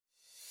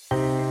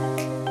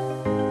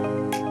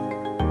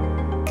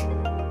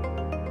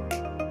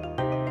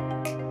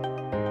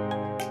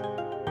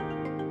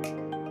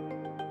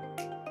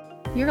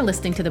You're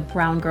listening to the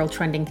Brown Girl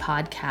Trending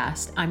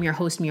podcast. I'm your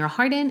host, Meera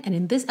Hardin, and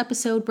in this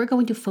episode, we're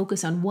going to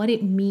focus on what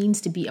it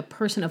means to be a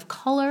person of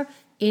color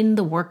in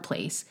the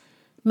workplace.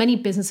 Many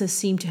businesses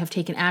seem to have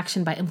taken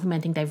action by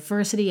implementing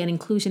diversity and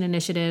inclusion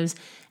initiatives,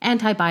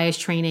 anti-bias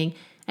training,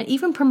 and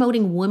even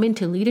promoting women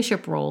to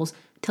leadership roles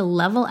to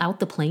level out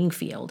the playing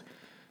field.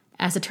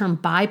 As the term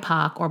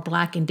BIPOC, or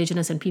Black,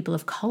 Indigenous, and People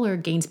of Color,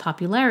 gains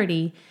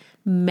popularity,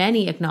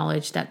 many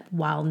acknowledge that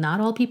while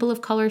not all people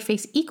of color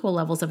face equal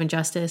levels of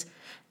injustice,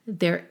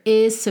 there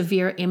is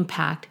severe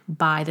impact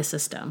by the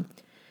system.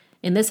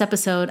 In this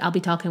episode, I'll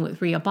be talking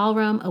with Ria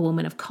Balram, a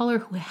woman of color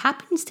who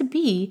happens to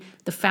be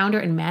the founder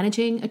and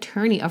managing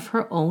attorney of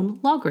her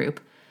own law group.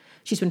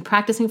 She's been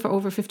practicing for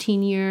over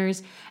 15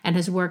 years and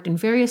has worked in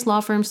various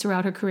law firms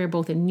throughout her career,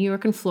 both in New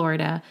York and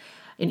Florida,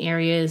 in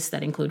areas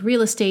that include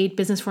real estate,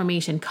 business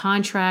formation,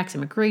 contracts,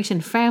 immigration,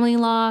 family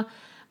law.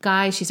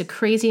 Guys, she's a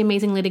crazy,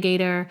 amazing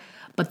litigator.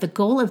 But the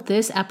goal of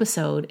this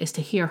episode is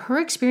to hear her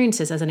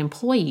experiences as an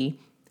employee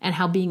and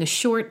how being a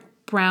short,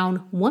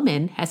 brown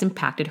woman has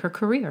impacted her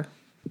career.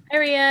 Hi,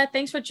 Ria.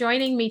 Thanks for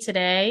joining me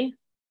today.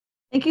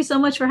 Thank you so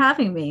much for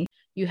having me.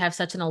 You have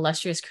such an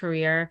illustrious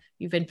career.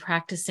 You've been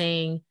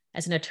practicing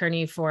as an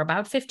attorney for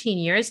about 15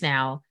 years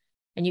now,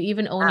 and you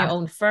even own your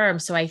own firm.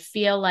 So I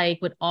feel like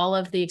with all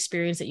of the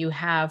experience that you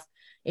have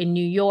in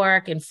New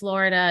York and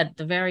Florida,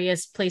 the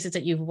various places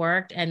that you've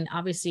worked, and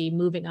obviously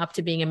moving up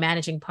to being a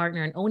managing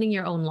partner and owning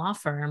your own law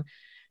firm,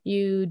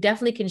 you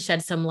definitely can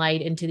shed some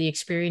light into the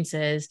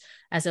experiences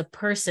as a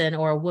person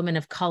or a woman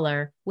of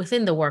color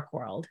within the work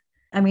world.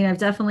 I mean, I've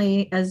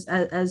definitely,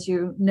 as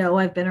you know,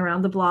 I've been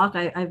around the block.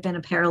 I've been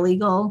a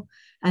paralegal,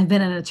 I've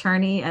been an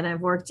attorney, and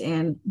I've worked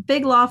in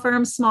big law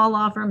firms, small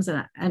law firms,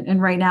 and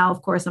right now,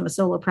 of course, I'm a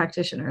solo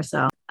practitioner.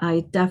 So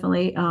I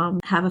definitely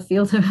have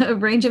a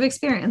range of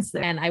experience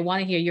there. And I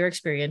want to hear your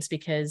experience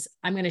because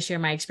I'm going to share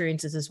my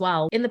experiences as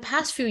well. In the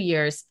past few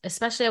years,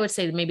 especially I would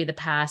say maybe the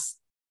past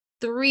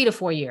 3 to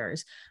 4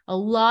 years, a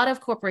lot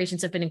of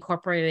corporations have been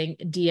incorporating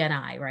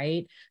D&I,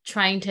 right?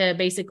 Trying to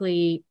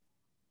basically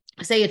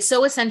say it's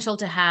so essential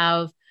to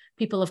have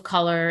people of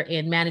color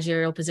in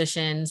managerial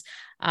positions,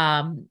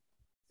 sponsoring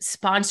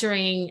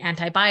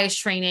anti-bias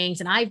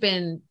trainings. And I've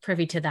been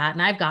privy to that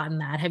and I've gotten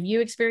that. Have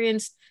you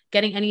experienced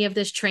getting any of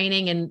this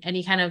training and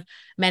any kind of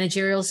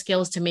managerial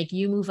skills to make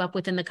you move up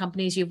within the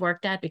companies you've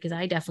worked at? Because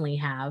I definitely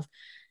have.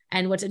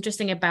 And what's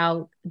interesting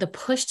about the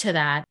push to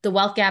that, the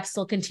wealth gap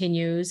still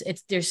continues.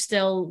 There's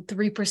still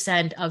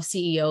 3% of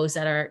CEOs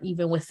that are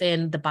even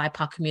within the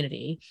BIPOC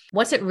community.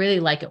 What's it really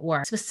like at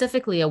work,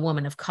 specifically a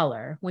woman of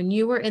color? When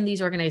you were in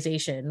these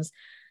organizations,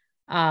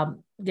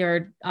 there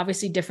are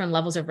obviously different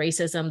levels of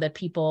racism that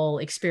people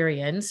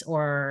experience,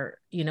 or,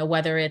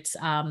 whether it's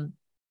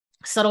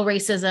subtle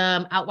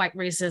racism, outright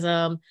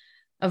racism,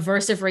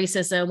 aversive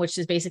racism, which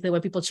is basically when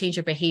people change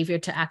their behavior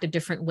to act a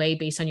different way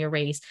based on your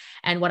race.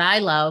 And what I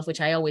love, which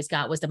I always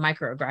got, was the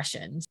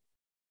microaggressions.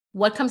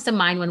 What comes to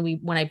mind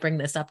when I bring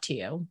this up to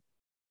you?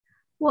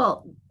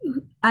 Well,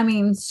 I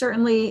mean,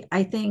 certainly,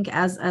 I think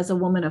as a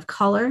woman of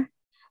color,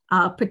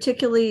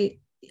 particularly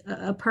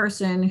a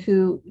person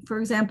who, for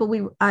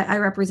example, I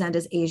represent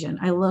as Asian.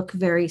 I look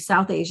very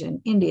South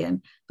Asian,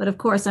 Indian, but of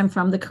course I'm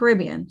from the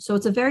Caribbean. So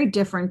it's a very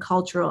different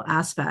cultural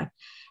aspect.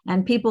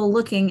 And people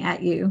looking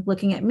at you,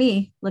 looking at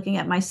me, looking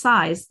at my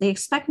size, they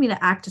expect me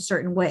to act a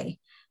certain way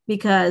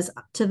because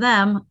to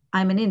them,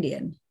 I'm an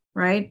Indian,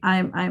 right?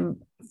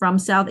 I'm from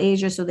South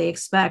Asia. So they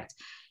expect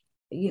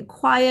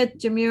quiet,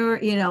 demure,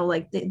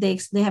 like they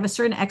have a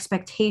certain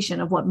expectation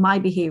of what my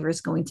behavior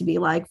is going to be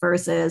like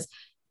versus,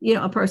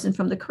 a person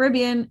from the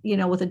Caribbean,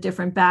 with a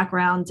different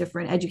background,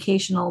 different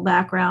educational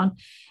background.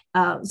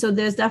 So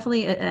there's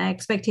definitely an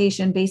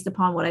expectation based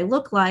upon what I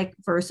look like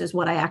versus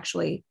what I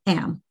actually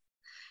am.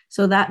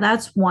 So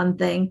that's one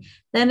thing.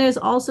 Then there's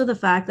also the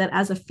fact that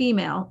as a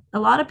female, a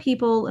lot of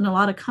people in a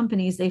lot of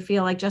companies, they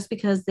feel like just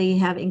because they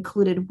have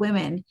included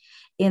women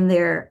in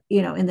their,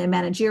 in their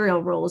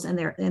managerial roles and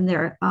in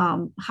their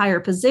higher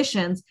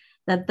positions,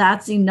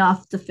 that's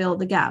enough to fill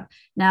the gap.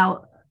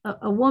 Now,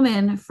 a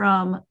woman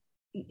from,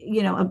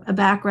 a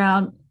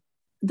background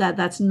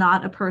that's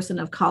not a person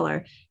of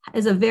color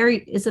is a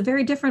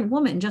very different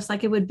woman, just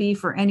like it would be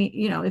for any,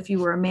 if you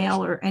were a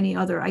male or any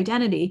other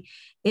identity,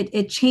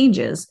 it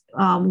changes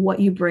what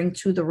you bring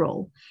to the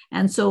role.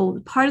 And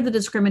so part of the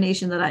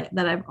discrimination that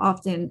I've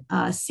often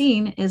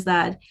seen is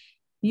that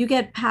you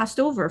get passed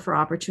over for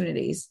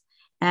opportunities,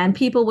 and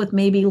people with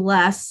maybe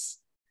less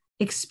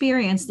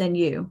experience than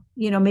you,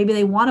 maybe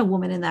they want a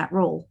woman in that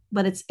role,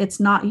 but it's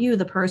not you,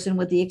 the person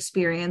with the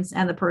experience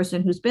and the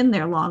person who's been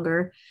there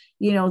longer.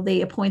 They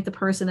appoint the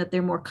person that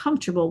they're more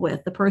comfortable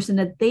with, the person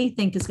that they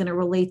think is going to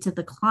relate to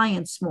the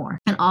clients more.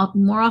 And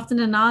more often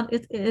than not,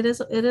 it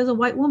is a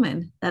white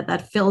woman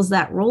that fills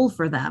that role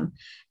for them,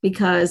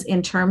 because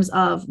in terms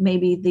of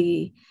maybe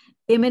the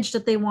image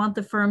that they want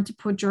the firm to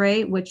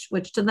portray, which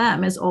to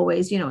them is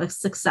always, a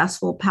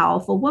successful,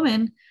 powerful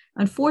woman.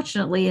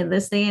 Unfortunately, in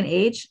this day and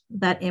age,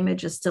 that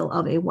image is still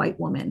of a white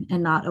woman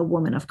and not a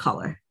woman of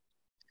color.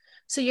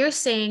 So you're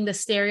saying the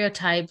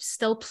stereotypes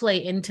still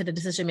play into the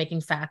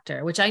decision-making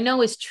factor, which I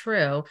know is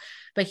true,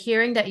 but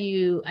hearing that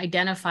you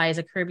identify as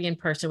a Caribbean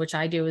person, which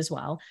I do as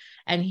well,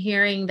 and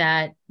hearing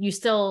that you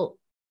still,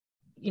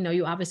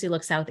 you obviously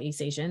look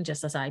Southeast Asian,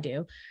 just as I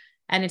do.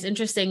 And it's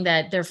interesting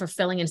that they're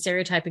fulfilling and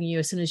stereotyping you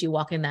as soon as you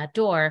walk in that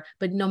door.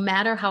 But no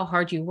matter how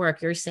hard you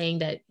work, you're saying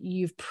that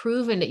you've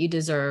proven that you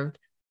deserve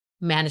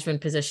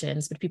management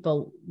positions, but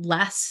people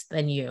less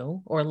than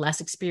you or less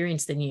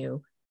experienced than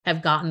you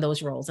have gotten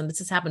those roles. And this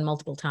has happened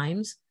multiple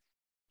times.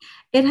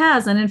 It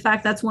has. And in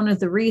fact, that's one of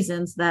the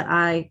reasons that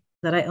I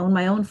own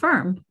my own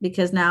firm,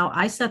 because now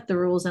I set the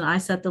rules and I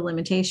set the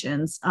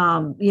limitations.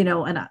 And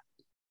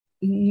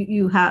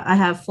I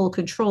have full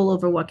control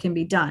over what can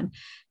be done,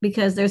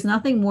 because there's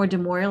nothing more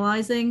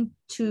demoralizing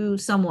to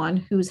someone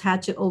who's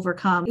had to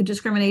overcome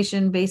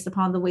discrimination based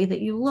upon the way that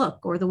you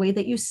look or the way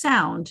that you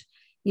sound.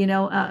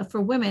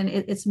 For women,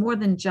 it's more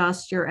than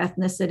just your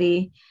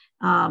ethnicity,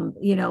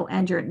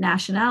 and your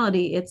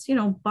nationality. It's,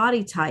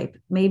 body type.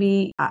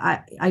 Maybe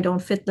I don't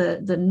fit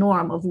the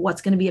norm of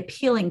what's going to be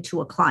appealing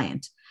to a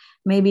client.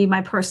 Maybe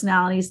my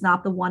personality is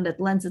not the one that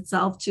lends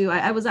itself to,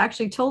 I was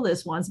actually told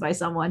this once by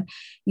someone,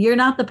 you're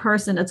not the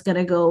person that's going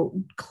to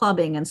go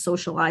clubbing and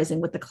socializing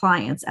with the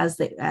clients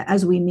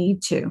as we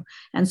need to.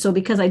 And so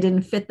because I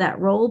didn't fit that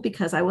role,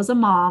 because I was a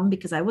mom,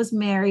 because I was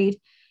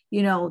married,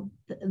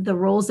 the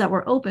roles that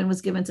were open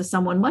was given to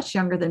someone much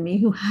younger than me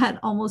who had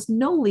almost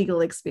no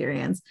legal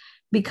experience,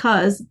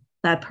 because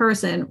that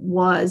person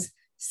was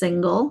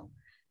single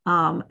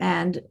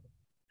and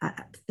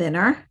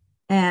thinner.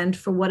 And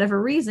for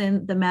whatever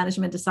reason, the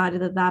management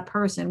decided that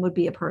person would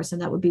be a person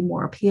that would be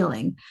more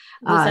appealing.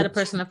 Was that a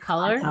person of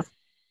color? Of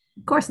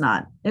course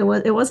not. It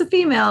was a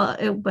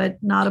female, but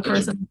not a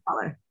person of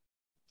color.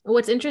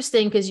 What's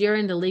interesting, because you're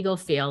in the legal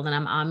field and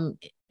I'm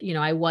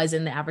I was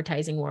in the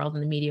advertising world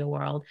and the media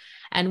world.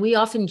 And we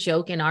often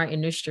joke in our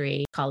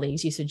industry,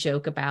 colleagues used to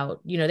joke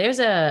about, there's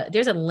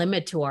a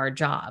limit to our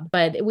job,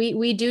 but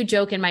we do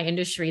joke in my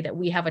industry that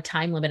we have a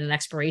time limit and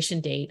expiration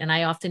date. And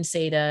I often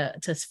say to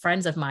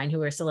friends of mine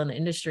who are still in the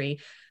industry,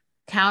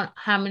 count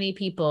how many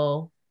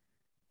people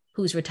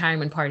whose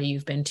retirement party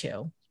you've been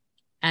to.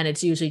 And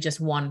it's usually just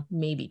one,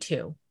 maybe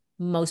two.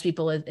 Most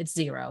people, it's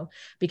zero,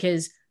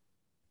 because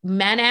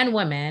men and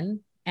women,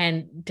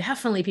 and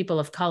definitely people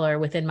of color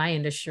within my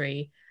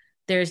industry,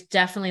 there's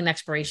definitely an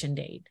expiration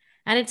date.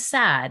 And it's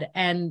sad.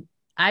 And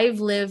I've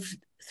lived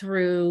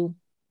through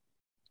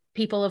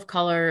people of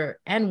color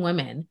and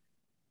women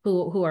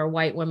who are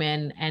white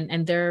women,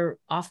 and they're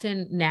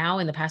often now,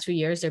 in the past few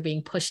years, they're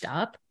being pushed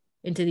up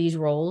into these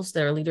roles,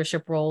 their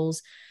leadership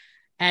roles.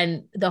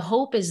 And the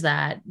hope is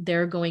that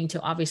they're going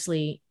to,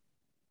 obviously,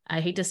 I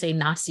hate to say,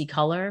 not see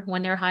color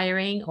when they're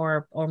hiring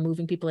or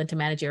moving people into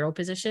managerial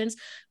positions,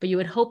 but you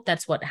would hope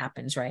that's what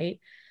happens, right?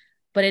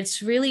 But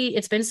it's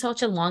been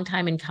such a long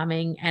time in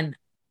coming. And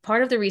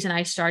part of the reason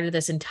I started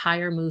this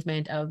entire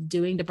movement of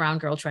doing the Brown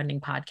Girl Trending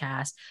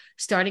podcast,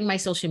 starting my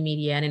social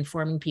media and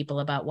informing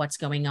people about what's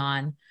going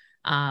on,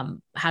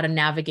 how to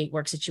navigate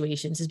work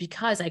situations, is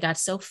because I got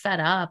so fed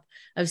up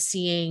of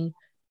seeing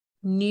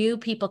new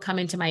people come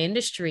into my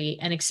industry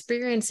and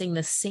experiencing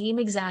the same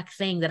exact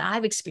thing that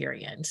I've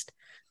experienced.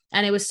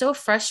 And it was so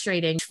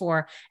frustrating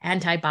for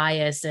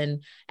anti-bias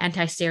and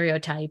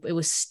anti-stereotype. It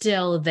was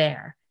still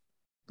there.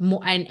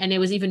 And it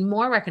was even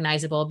more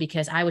recognizable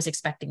because I was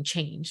expecting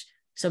change.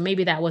 So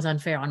maybe that was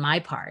unfair on my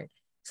part.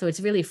 So it's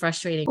really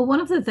frustrating. Well,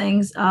 one of the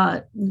things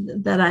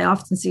that I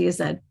often see is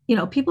that,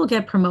 people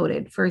get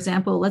promoted. For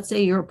example, let's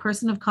say you're a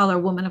person of color,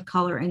 woman of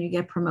color, and you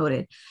get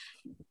promoted.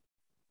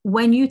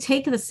 When you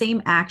take the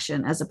same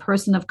action as a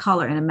person of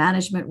color in a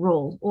management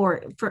role,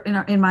 or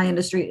in my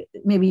industry,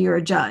 maybe you're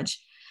a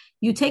judge,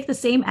 you take the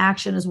same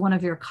action as one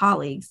of your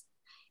colleagues,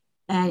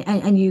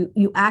 and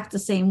you act the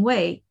same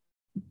way,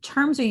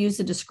 terms are used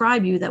to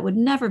describe you that would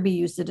never be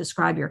used to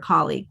describe your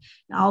colleague.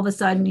 All of a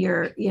sudden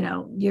you're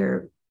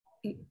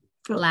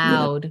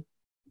loud,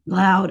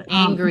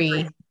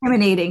 angry,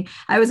 discriminating.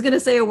 I was going to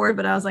say a word,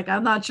 but I was like,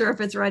 I'm not sure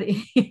if it's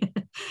ready. You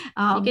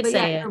could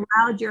say it. You're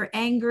loud, you're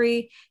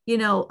angry,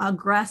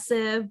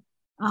 aggressive.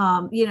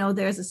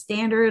 There's a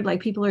standard, like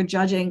people are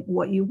judging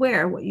what you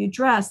wear, what you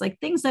dress, like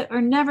things that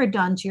are never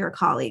done to your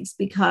colleagues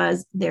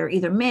because they're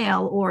either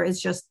male, or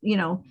it's just,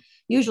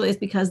 usually it's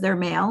because they're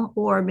male,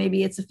 or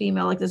maybe it's a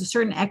female. Like there's a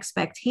certain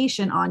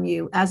expectation on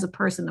you as a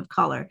person of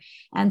color.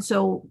 And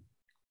so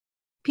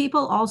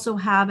people also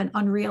have an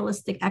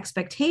unrealistic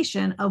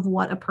expectation of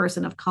what a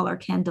person of color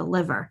can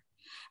deliver.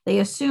 They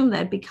assume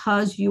that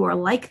because you are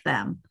like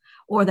them,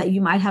 or that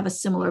you might have a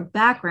similar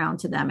background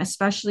to them,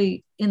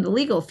 especially in the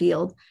legal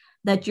field,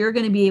 that you're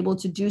going to be able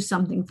to do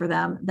something for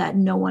them that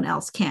no one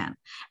else can.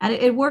 And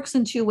it works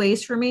in two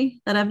ways for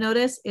me that I've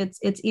noticed. It's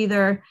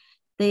either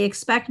they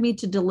expect me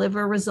to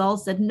deliver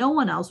results that no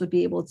one else would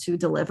be able to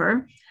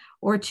deliver,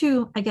 or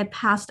two, I get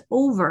passed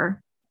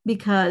over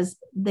because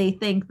they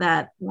think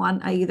that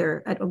one,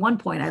 at one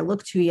point I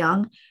look too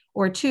young,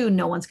 or two,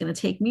 no one's going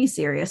to take me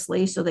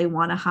seriously. So they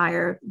want to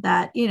hire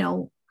that,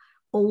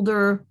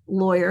 older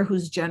lawyer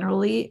who's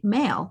generally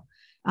male.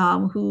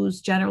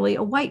 who's generally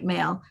a white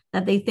male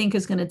that they think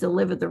is going to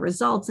deliver the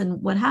results.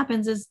 And what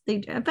happens is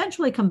they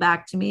eventually come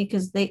back to me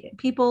because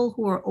people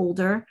who are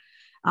older,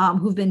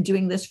 who've been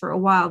doing this for a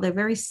while, they're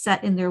very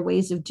set in their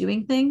ways of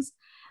doing things.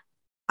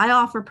 I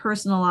offer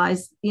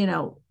personalized,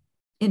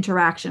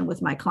 interaction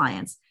with my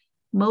clients.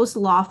 Most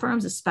law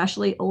firms,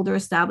 especially older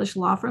established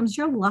law firms,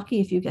 you're lucky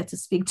if you get to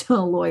speak to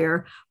a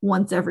lawyer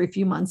once every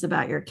few months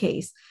about your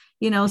case.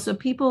 So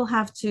people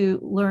have to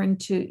learn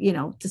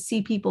to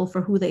see people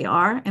for who they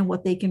are and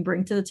what they can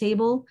bring to the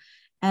table,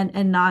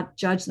 and not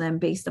judge them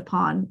based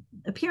upon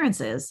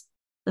appearances.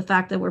 The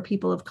fact that we're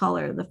people of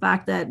color, the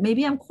fact that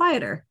maybe I'm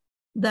quieter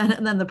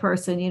than the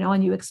person,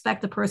 and you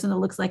expect the person that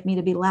looks like me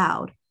to be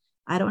loud.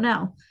 I don't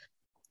know.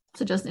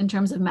 So just in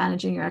terms of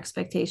managing your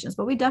expectations,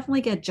 but we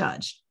definitely get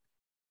judged.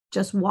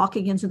 Just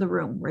walking into the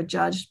room, we're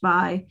judged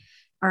by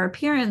our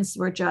appearance.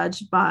 We're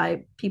judged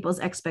by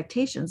people's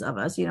expectations of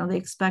us. They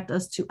expect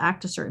us to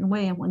act a certain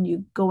way. And when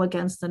you go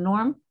against the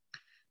norm,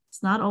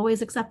 it's not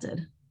always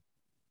accepted.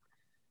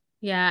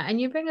 Yeah.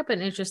 And you bring up an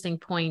interesting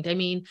point. I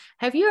mean,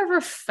 have you ever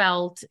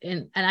felt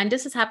and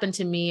this has happened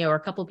to me or a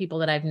couple of people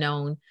that I've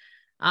known,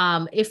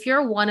 if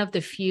you're one of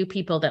the few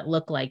people that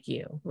look like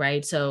you,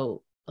 right?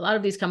 So a lot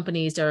of these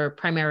companies are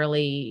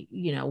primarily,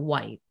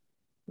 white,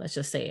 let's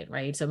just say it,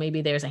 right? So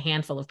maybe there's a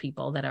handful of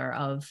people that are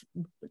of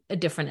a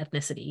different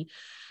ethnicity.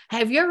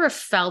 Have you ever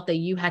felt that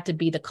you had to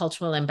be the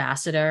cultural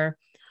ambassador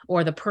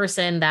or the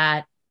person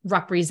that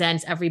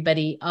represents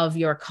everybody of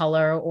your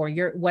color, or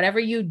your whatever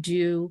you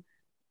do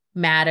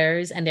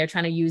matters, and they're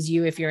trying to use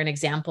you, if you're an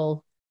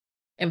example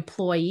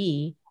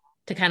employee,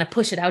 to kind of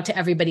push it out to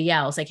everybody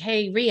else? Like,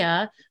 hey,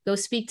 Ria, go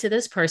speak to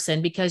this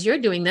person because you're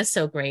doing this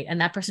so great.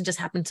 And that person just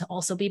happened to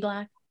also be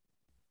Black.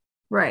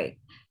 Right.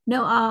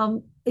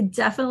 No,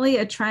 definitely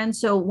a trend.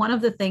 So one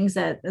of the things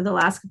that the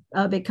last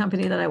big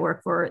company that I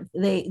worked for,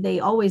 they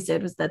always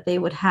did was that they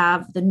would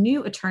have the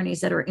new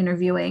attorneys that are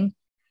interviewing,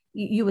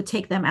 you would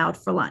take them out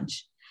for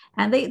lunch.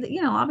 And they,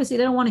 obviously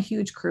they don't want a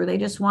huge crew. They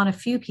just want a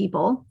few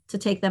people to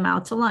take them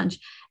out to lunch.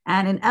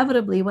 And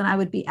inevitably, when I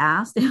would be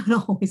asked, it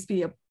would always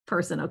be a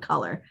person of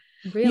color.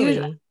 Really?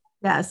 Usually,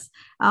 yes.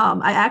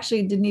 I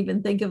actually didn't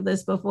even think of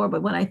this before,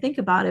 but when I think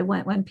about it,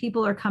 when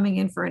people are coming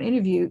in for an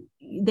interview,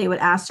 they would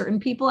ask certain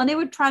people and they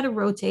would try to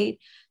rotate.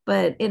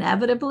 But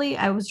inevitably,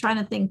 I was trying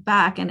to think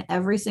back, and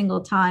every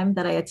single time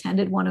that I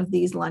attended one of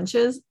these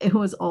lunches, it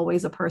was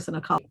always a person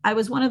of color. I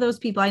was one of those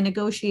people. I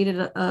negotiated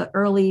a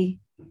early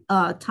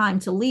time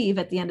to leave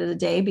at the end of the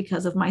day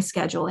because of my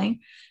scheduling.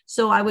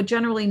 So I would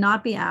generally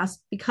not be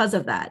asked because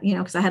of that,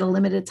 because I had a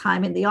limited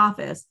time in the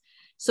office.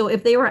 So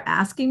if they were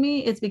asking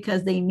me, it's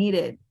because they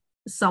needed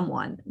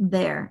someone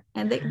there.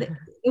 And it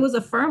was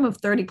a firm of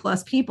 30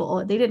 plus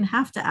people. They didn't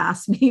have to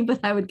ask me, but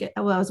I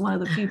was one of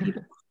the few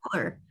people of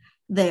color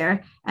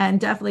there. And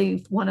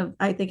definitely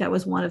I think I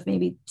was one of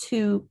maybe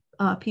two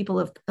people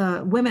of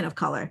women of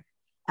color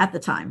at the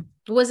time.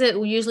 Was it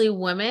usually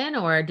women,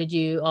 or did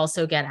you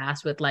also get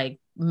asked with like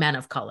men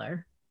of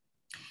color?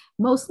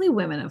 Mostly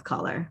women of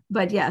color,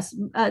 but yes,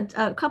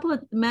 a couple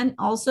of men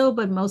also,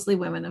 but mostly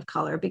women of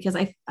color, because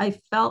I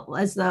felt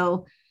as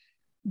though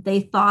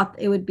they thought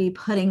it would be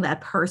putting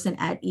that person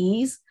at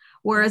ease.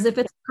 Whereas if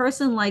it's a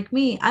person like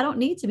me, I don't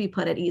need to be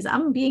put at ease.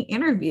 I'm being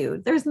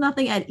interviewed. There's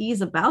nothing at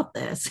ease about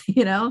this,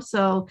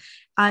 So,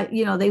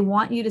 they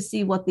want you to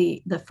see what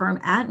the firm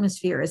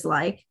atmosphere is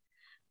like.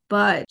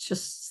 But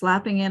just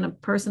slapping in a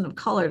person of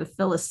color to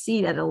fill a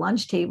seat at a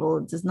lunch table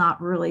does not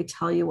really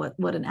tell you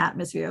what an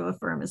atmosphere of a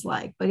firm is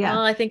like. But yeah.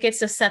 Well, I think it's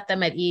to set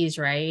them at ease,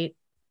 right?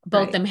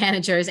 Both Right. the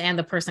managers and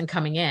the person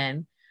coming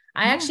in.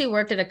 I Yeah. actually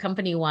worked at a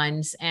company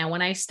once, and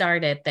when I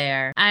started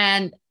there,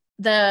 and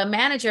the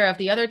manager of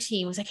the other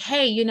team was like,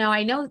 hey,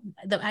 I know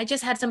that I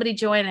just had somebody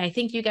join, and I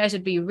think you guys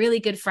would be really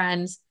good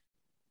friends.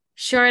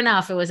 Sure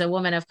enough, it was a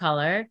woman of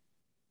color.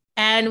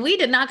 And we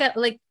did not get,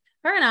 like,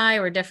 her and I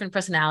were different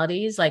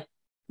personalities, like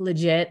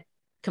legit,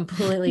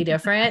 completely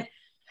different.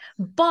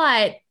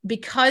 But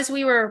because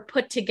we were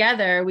put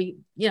together, we,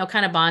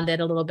 kind of bonded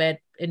a little bit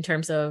in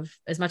terms of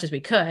as much as we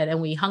could.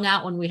 And we hung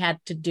out when we had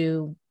to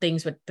do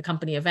things with the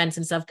company events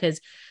and stuff,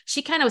 because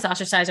she kind of was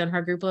ostracized on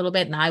her group a little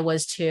bit, and I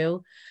was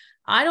too.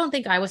 I don't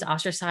think I was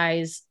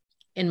ostracized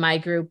in my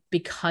group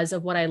because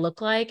of what I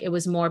look like. It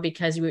was more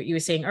because you were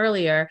saying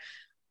earlier,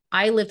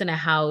 I lived in a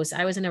house,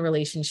 I was in a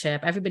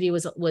relationship. Everybody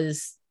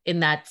was in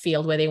that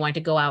field where they wanted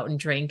to go out and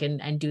drink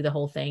and do the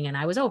whole thing. And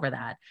I was over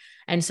that.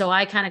 And so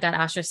I kind of got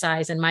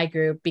ostracized in my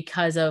group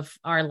because of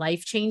our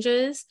life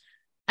changes.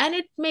 And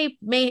it may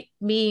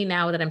me,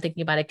 now that I'm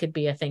thinking about it, could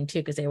be a thing too,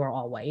 because they were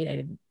all white. I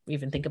didn't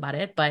even think about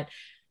it. But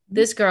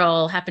this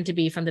girl happened to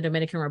be from the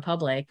Dominican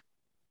Republic.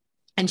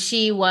 And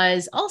she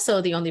was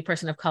also the only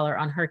person of color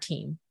on her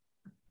team.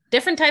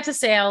 Different types of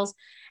sales.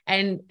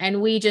 And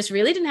we just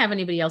really didn't have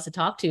anybody else to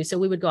talk to. So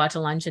we would go out to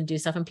lunch and do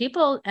stuff. And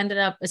people ended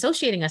up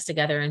associating us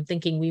together and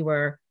thinking we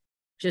were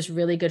just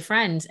really good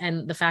friends.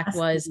 And the fact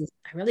was,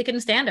 I really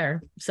couldn't stand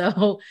her.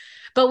 So,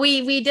 but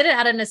we did it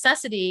out of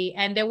necessity.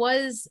 And there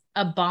was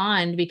a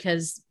bond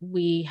because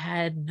we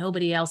had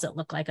nobody else that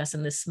looked like us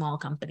in this small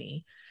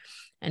company.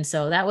 And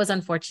so that was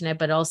unfortunate,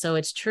 but also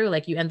it's true.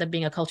 Like you end up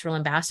being a cultural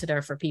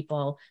ambassador for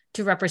people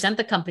to represent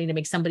the company, to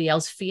make somebody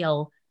else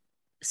feel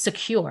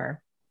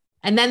secure.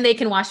 And then they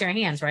can wash their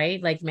hands,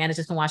 right? Like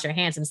managers can wash their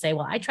hands and say,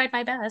 well, I tried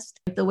my best.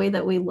 The way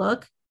that we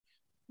look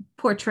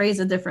portrays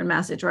a different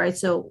message, right?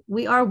 So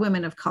we are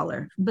women of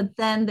color, but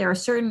then there are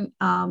certain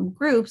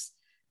groups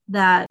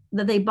that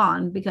they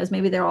bond because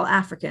maybe they're all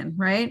African,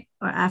 right?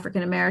 Or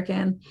African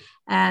American.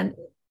 And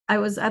I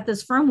was at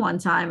this firm one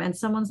time and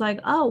someone's like,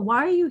 oh,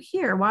 why are you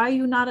here? Why are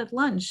you not at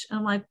lunch? And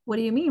I'm like, what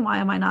do you mean? Why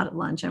am I not at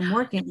lunch? I'm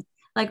working.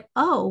 Like,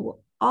 oh,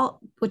 all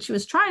what she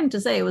was trying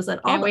to say was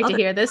that Can't wait to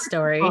hear this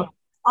story.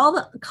 All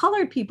the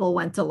colored people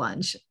went to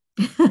lunch.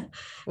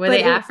 Were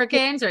they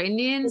Africans or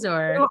Indians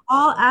or? They were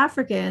all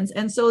Africans.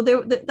 And so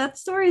that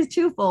story is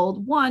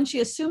twofold. One, she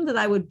assumed that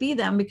I would be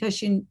them because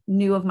she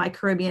knew of my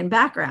Caribbean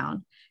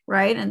background,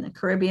 right? And the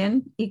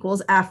Caribbean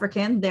equals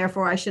African.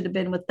 Therefore, I should have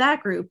been with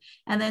that group.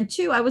 And then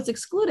two, I was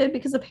excluded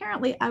because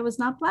apparently I was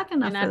not Black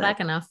enough. You're not Black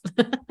enough.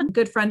 A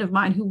good friend of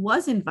mine who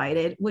was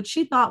invited, which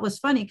she thought was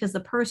funny because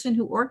the person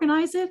who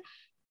organized it,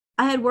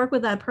 I had worked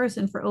with that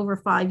person for over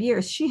 5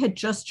 years. She had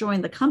just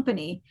joined the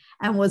company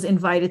and was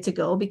invited to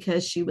go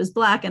because she was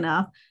Black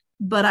enough,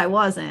 but I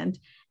wasn't.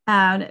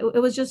 And it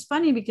was just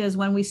funny because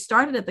when we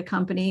started at the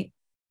company,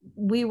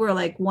 we were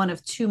like one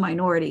of two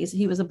minorities.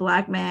 He was a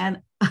Black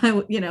man,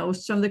 from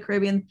the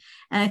Caribbean.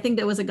 And I think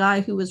there was a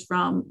guy who was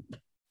from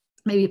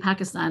maybe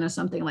Pakistan or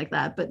something like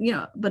that. But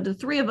the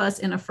three of us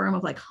in a firm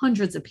of like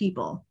hundreds of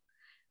people.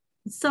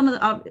 Some of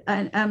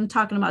the, I'm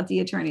talking about the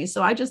attorneys.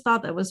 So I just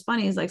thought that was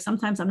funny. Is like,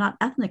 sometimes I'm not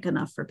ethnic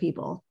enough for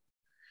people.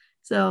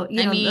 So,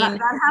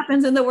 that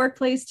happens in the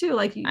workplace too.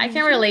 Like I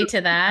can relate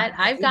to that.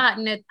 I've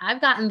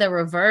gotten the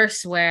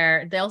reverse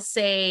where they'll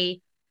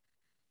say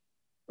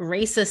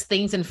racist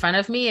things in front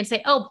of me and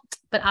say, oh,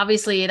 but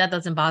obviously that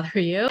doesn't bother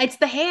you. It's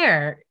the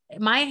hair.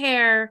 My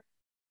hair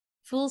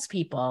fools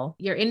people.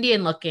 You're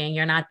Indian looking,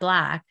 you're not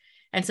Black.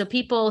 And so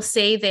people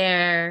say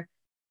their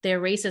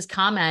racist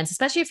comments,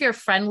 especially if you're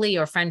friendly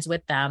or friends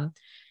with them.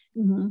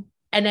 Mm-hmm.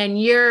 And then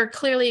you're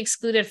clearly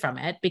excluded from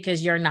it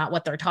because you're not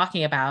what they're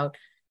talking about,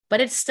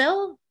 but it's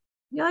still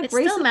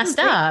messed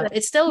up.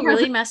 It's still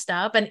really messed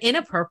up and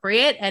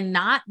inappropriate and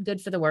not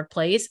good for the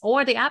workplace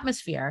or the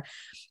atmosphere.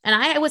 And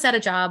I was at a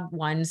job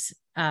once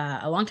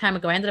a long time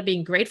ago. I ended up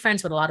being great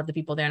friends with a lot of the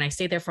people there and I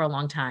stayed there for a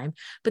long time,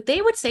 but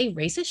they would say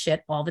racist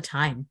shit all the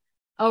time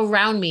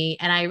around me.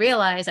 And I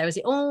realized I was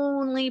the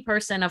only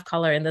person of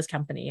color in this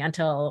company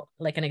until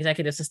like an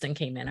executive assistant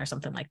came in or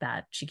something like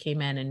that. She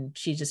came in and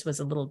she just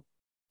was a little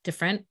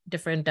different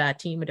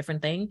team, a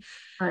different thing.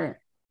 Right.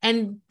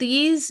 And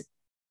these,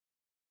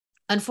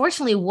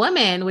 unfortunately,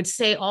 women would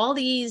say all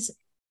these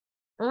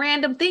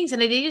random things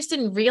and they just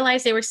didn't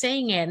realize they were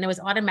saying it. And it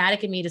was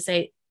automatic in me to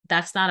say,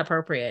 that's not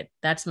appropriate.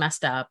 That's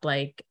messed up.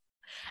 Like,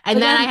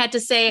 and then I had to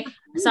say,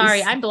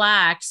 sorry, I'm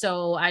Black.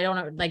 So I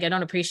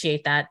don't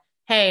appreciate that.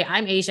 Hey,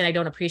 I'm Asian. I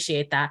don't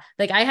appreciate that.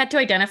 Like I had to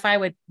identify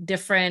with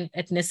different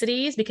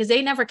ethnicities because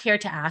they never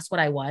cared to ask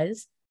what I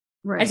was.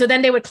 Right. And so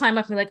then they would climb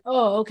up and be like,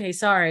 oh, okay,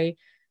 sorry.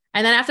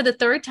 And then after the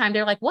third time,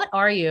 they're like, what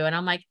are you? And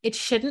I'm like, it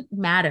shouldn't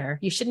matter.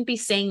 You shouldn't be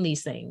saying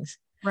these things.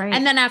 Right.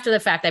 And then after the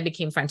fact, I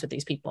became friends with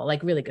these people,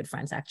 like really good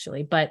friends,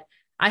 actually. But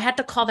I had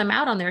to call them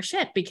out on their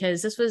shit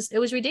because it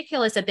was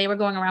ridiculous that they were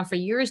going around for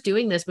years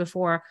doing this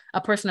before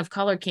a person of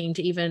color came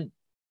to even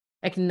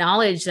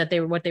acknowledge that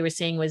what they were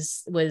saying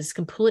was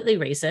completely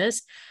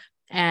racist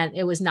and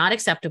it was not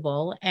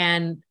acceptable.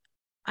 And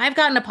I've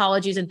gotten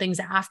apologies and things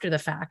after the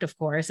fact, of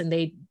course. And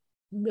it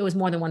was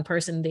more than one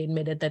person. They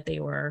admitted that they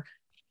were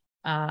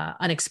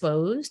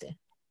unexposed,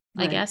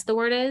 right. I guess the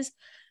word is,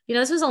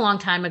 this was a long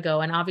time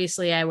ago. And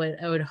obviously I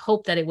would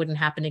hope that it wouldn't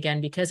happen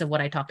again because of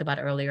what I talked about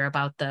earlier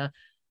about the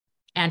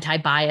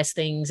anti-bias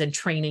things and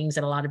trainings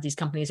that a lot of these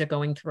companies are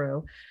going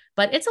through.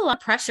 But it's a lot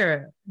of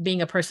pressure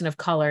being a person of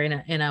color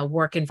in a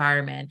work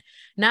environment.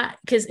 Not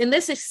because in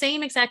this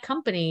same exact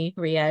company,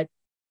 Ria,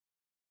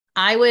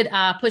 I would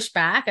push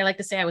back. I like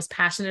to say I was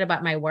passionate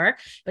about my work,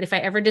 but if I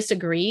ever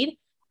disagreed,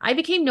 I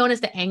became known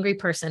as the angry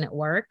person at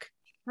work.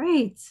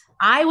 Right.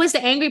 I was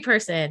the angry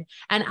person.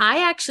 And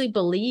I actually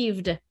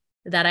believed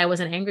that I was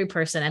an angry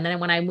person. And then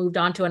when I moved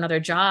on to another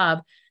job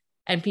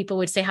and people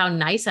would say how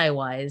nice I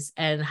was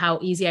and how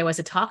easy I was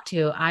to talk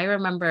to, I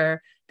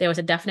remember there was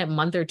a definite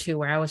month or two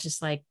where I was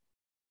just like,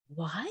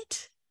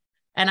 what?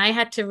 And I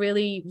had to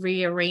really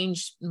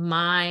rearrange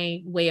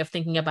my way of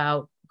thinking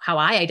about how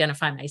I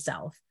identify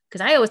myself.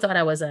 Because I always thought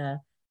I was a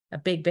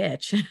big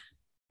bitch.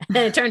 And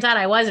it turns out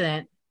I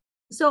wasn't.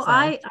 So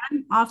I'm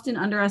often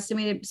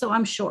underestimated. So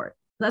I'm short.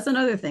 That's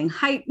another thing.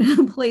 Height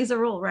plays a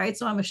role, right?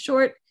 So I'm a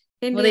short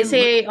Indian. Well, they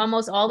say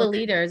almost all the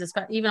leaders,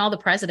 even all the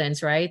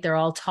presidents, right? They're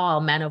all tall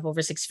men of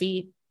over 6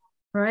 feet.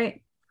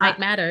 Right. Height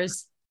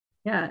matters.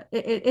 Yeah,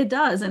 it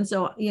does. And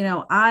so,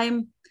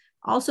 I'm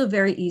Also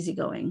very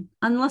easygoing,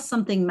 unless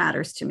something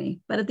matters to me.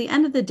 But at the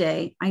end of the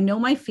day, I know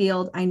my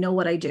field, I know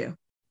what I do,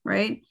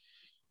 right?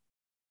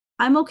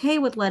 I'm okay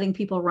with letting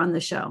people run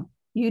the show.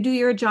 You do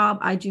your job,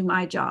 I do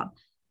my job.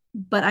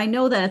 But I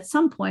know that at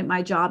some point,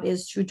 my job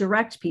is to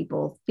direct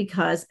people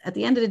because at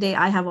the end of the day,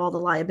 I have all the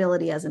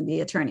liability as the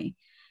attorney.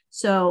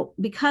 So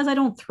because I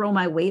don't throw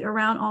my weight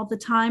around all the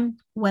time,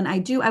 when I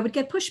do, I would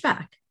get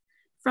pushback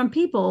from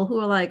people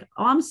who are like,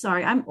 oh, I'm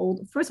sorry, I'm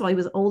old. First of all, he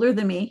was older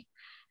than me.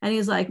 And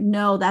he's like,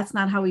 no, that's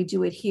not how we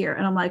do it here.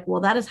 And I'm like,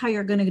 well, that is how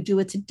you're going to do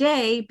it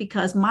today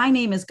because my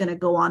name is going to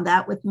go on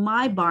that with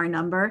my bar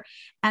number.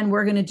 And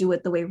we're going to do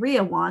it the way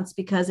Ria wants,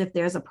 because if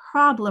there's a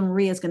problem,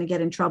 Ria is going to get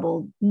in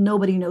trouble.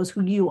 Nobody knows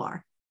who you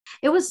are.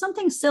 It was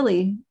something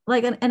silly,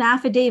 like an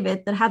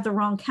affidavit that had the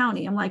wrong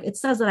county. I'm like, it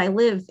says that I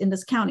live in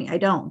this county. I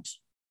don't.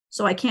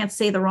 So I can't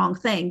say the wrong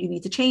thing. You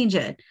need to change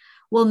it.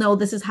 Well, no,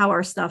 this is how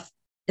our stuff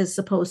is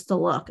supposed to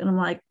look. And I'm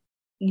like,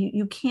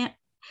 you can't.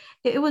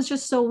 It was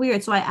just so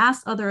weird. So I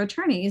asked other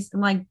attorneys, I'm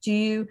like,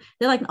 they're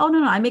like, oh,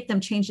 no, I make them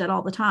change that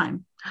all the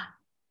time.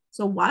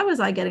 So why was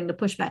I getting the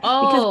pushback?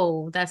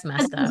 Oh, that's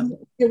messed up.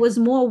 It was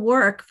more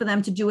work for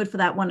them to do it for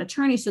that one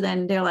attorney. So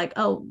then they're like,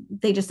 oh,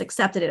 they just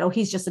accepted it. Oh,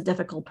 he's just a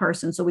difficult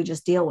person. So we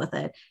just deal with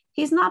it.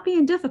 He's not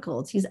being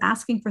difficult. He's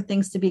asking for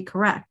things to be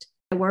correct.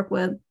 I work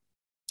with.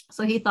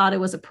 So he thought it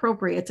was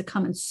appropriate to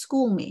come and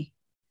school me.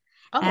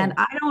 Oh. And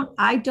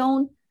I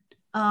don't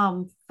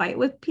fight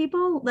with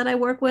people that I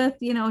work with.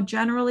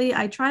 Generally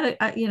I try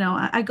to,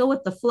 I go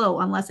with the flow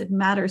unless it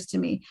matters to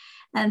me.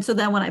 And so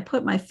then when I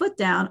put my foot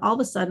down, all of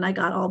a sudden I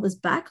got all this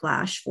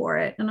backlash for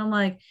it. And I'm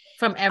like,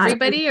 from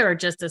everybody or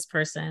just this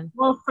person?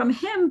 Well, from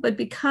him, but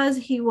because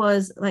he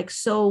was like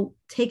so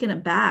taken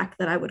aback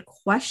that I would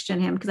question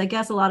him, because I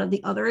guess a lot of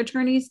the other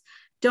attorneys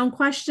don't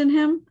question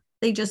him.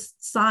 They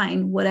just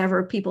sign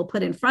whatever people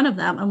put in front of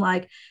them. I'm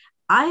like,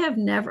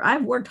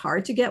 I've worked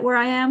hard to get where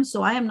I am.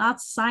 So I am not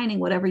signing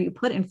whatever you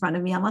put in front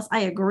of me unless I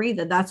agree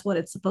that that's what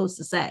it's supposed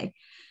to say.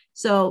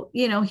 So,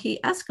 he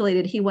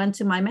escalated. He went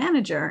to my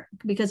manager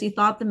because he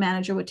thought the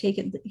manager would take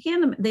it.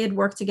 They had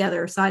worked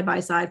together side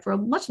by side for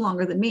much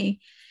longer than me.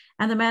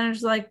 And the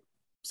manager's like,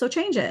 so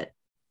change it.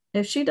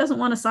 If she doesn't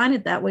want to sign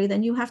it that way,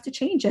 then you have to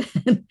change it.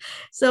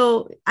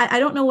 So I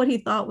don't know what he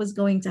thought was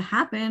going to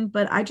happen,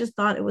 but I just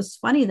thought it was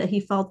funny that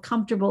he felt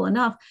comfortable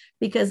enough,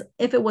 because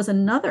if it was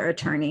another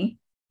attorney,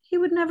 he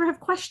would never have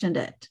questioned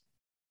it.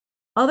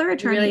 Other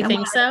attorney. You really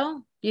think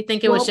so? You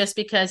think it was just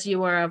because you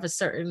were of a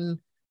certain...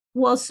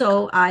 Well,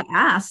 so I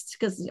asked,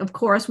 because of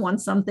course,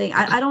 once something,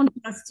 I don't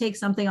just take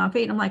something on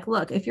faith. I'm like,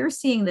 look, if you're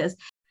seeing this,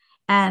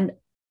 and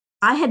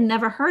I had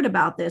never heard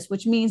about this,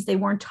 which means they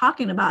weren't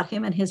talking about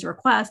him and his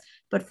request.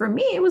 But for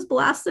me, it was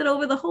blasted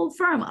over the whole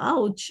firm.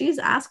 Oh, she's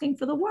asking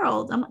for the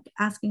world. I'm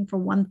asking for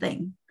one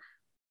thing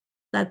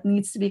that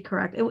needs to be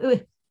correct.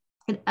 It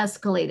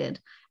escalated.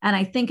 And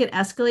I think it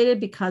escalated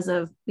because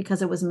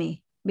it was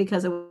me,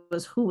 because it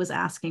was who was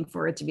asking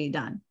for it to be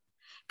done.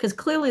 Because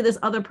clearly this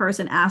other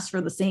person asked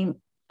for the same,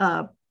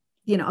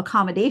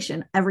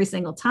 accommodation every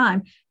single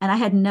time. And I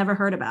had never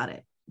heard about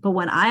it. But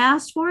when I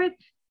asked for it,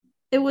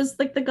 it was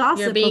like the gossip.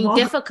 You're being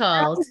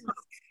difficult.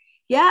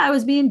 Yeah, I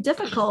was being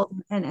difficult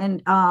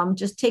and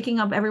just taking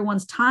up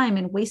everyone's time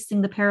and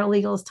wasting the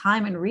paralegal's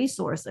time and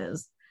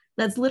resources.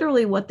 That's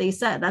literally what they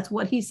said. That's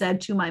what he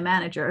said to my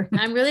manager.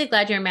 I'm really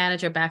glad your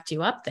manager backed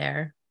you up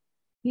there.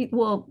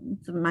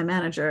 My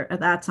manager at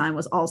that time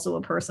was also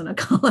a person of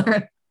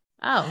color.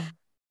 Oh,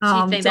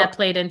 so you think that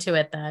played into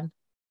it then?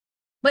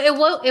 But it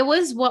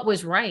was what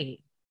was right.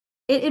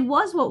 It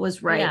was what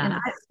was right. Yeah.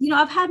 And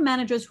I've had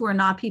managers who are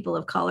not people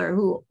of color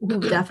who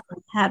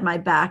definitely had my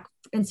back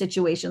in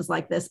situations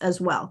like this as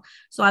well.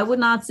 So I would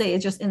not say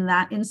it's just in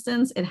that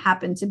instance, it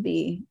happened to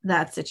be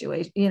that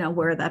situation,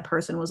 where that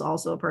person was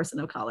also a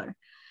person of color.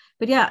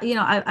 But yeah,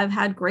 I've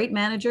had great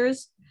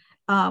managers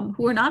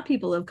who are not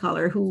people of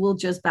color who will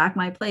just back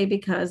my play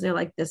because they're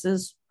like, this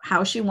is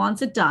how she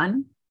wants it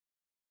done.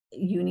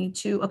 You need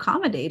to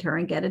accommodate her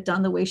and get it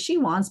done the way she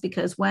wants,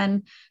 because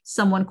when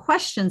someone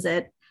questions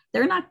it,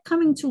 they're not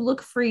coming to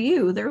look for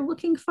you. They're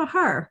looking for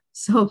her.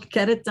 So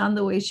get it done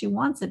the way she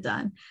wants it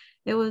done.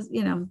 It was,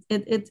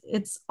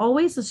 it's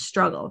always a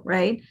struggle,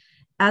 right?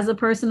 As a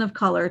person of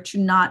color, to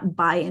not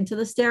buy into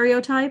the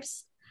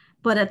stereotypes.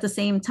 But at the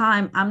same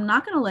time, I'm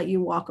not going to let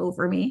you walk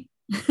over me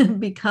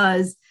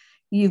because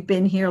you've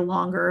been here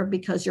longer,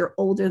 because you're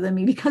older than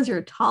me, because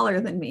you're taller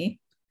than me.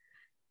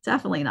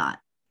 Definitely not.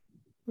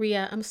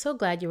 Ria, I'm so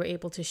glad you were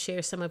able to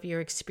share some of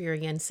your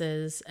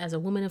experiences as a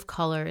woman of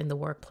color in the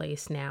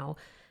workplace now.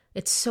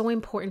 It's so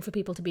important for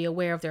people to be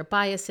aware of their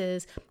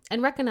biases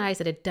and recognize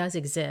that it does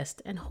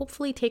exist, and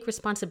hopefully take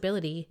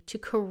responsibility to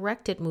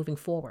correct it moving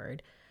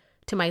forward.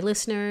 To my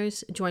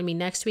listeners, join me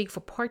next week for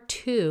part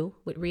 2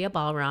 with Ria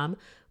Balram,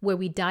 where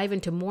we dive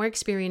into more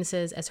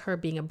experiences as her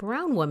being a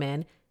brown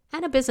woman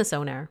and a business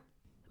owner.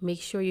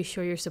 Make sure you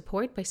show your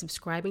support by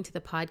subscribing to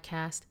the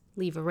podcast,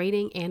 leave a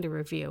rating and a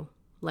review.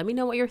 Let me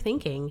know what you're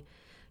thinking.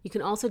 You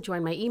can also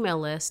join my email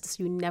list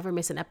so you never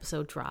miss an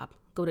episode drop.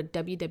 Go to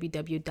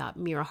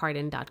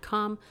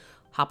www.meerahardin.com,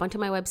 hop onto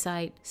my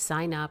website,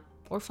 sign up,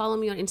 or follow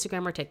me on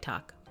Instagram or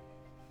TikTok.